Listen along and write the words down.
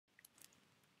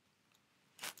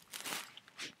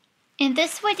In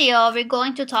this video, we're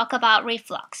going to talk about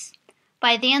reflux.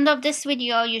 By the end of this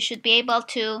video, you should be able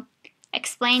to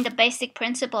explain the basic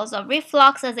principles of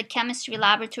reflux as a chemistry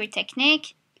laboratory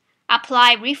technique,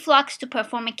 apply reflux to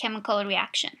perform a chemical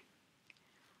reaction.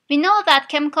 We know that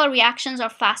chemical reactions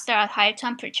are faster at higher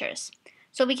temperatures,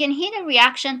 so we can heat a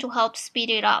reaction to help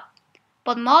speed it up,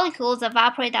 but molecules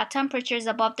evaporate at temperatures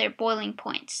above their boiling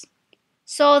points.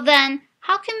 So then,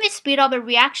 how can we speed up a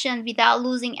reaction without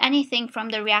losing anything from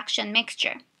the reaction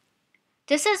mixture?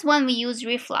 This is when we use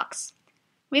reflux.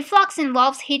 Reflux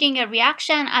involves heating a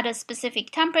reaction at a specific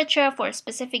temperature for a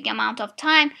specific amount of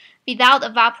time without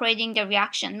evaporating the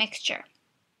reaction mixture.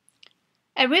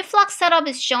 A reflux setup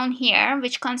is shown here,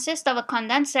 which consists of a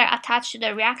condenser attached to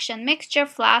the reaction mixture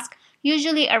flask,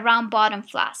 usually a round bottom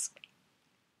flask.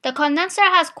 The condenser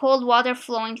has cold water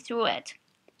flowing through it.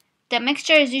 The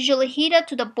mixture is usually heated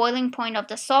to the boiling point of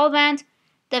the solvent.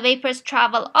 The vapors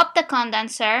travel up the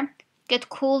condenser, get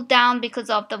cooled down because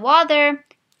of the water,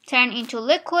 turn into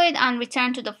liquid, and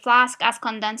return to the flask as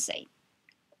condensate.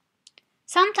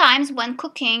 Sometimes when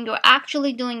cooking, you're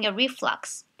actually doing a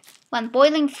reflux. When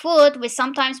boiling food, we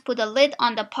sometimes put a lid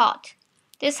on the pot.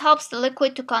 This helps the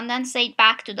liquid to condensate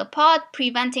back to the pot,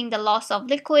 preventing the loss of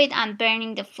liquid and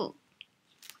burning the food.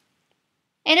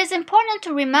 It is important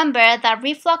to remember that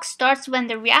reflux starts when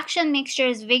the reaction mixture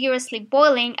is vigorously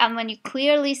boiling and when you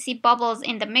clearly see bubbles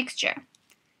in the mixture.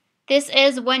 This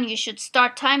is when you should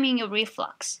start timing your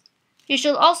reflux. You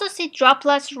should also see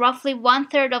droplets roughly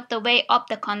 1/3 of the way up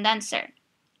the condenser.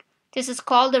 This is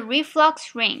called the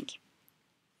reflux ring.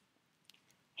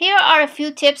 Here are a few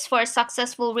tips for a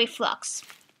successful reflux.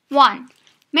 1.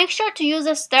 Make sure to use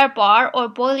a stir bar or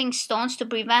boiling stones to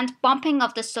prevent bumping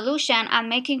of the solution and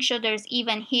making sure there is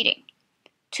even heating.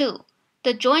 2.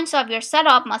 The joints of your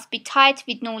setup must be tight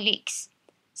with no leaks.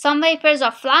 Some vapors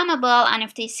are flammable and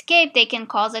if they escape, they can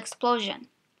cause explosion.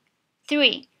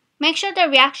 3. Make sure the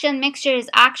reaction mixture is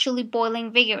actually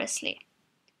boiling vigorously.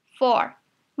 4.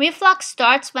 Reflux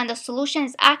starts when the solution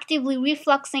is actively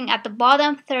refluxing at the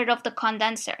bottom third of the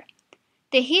condenser.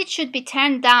 The heat should be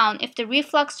turned down if the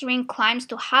reflux ring climbs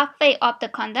to halfway up the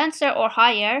condenser or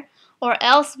higher, or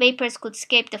else vapors could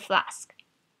escape the flask.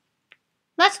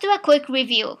 Let's do a quick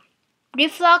review.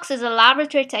 Reflux is a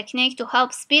laboratory technique to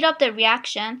help speed up the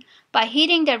reaction by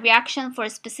heating the reaction for a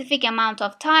specific amount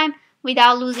of time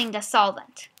without losing the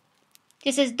solvent.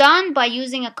 This is done by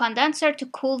using a condenser to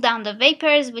cool down the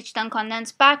vapors, which then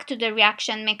condense back to the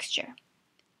reaction mixture.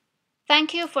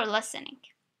 Thank you for listening.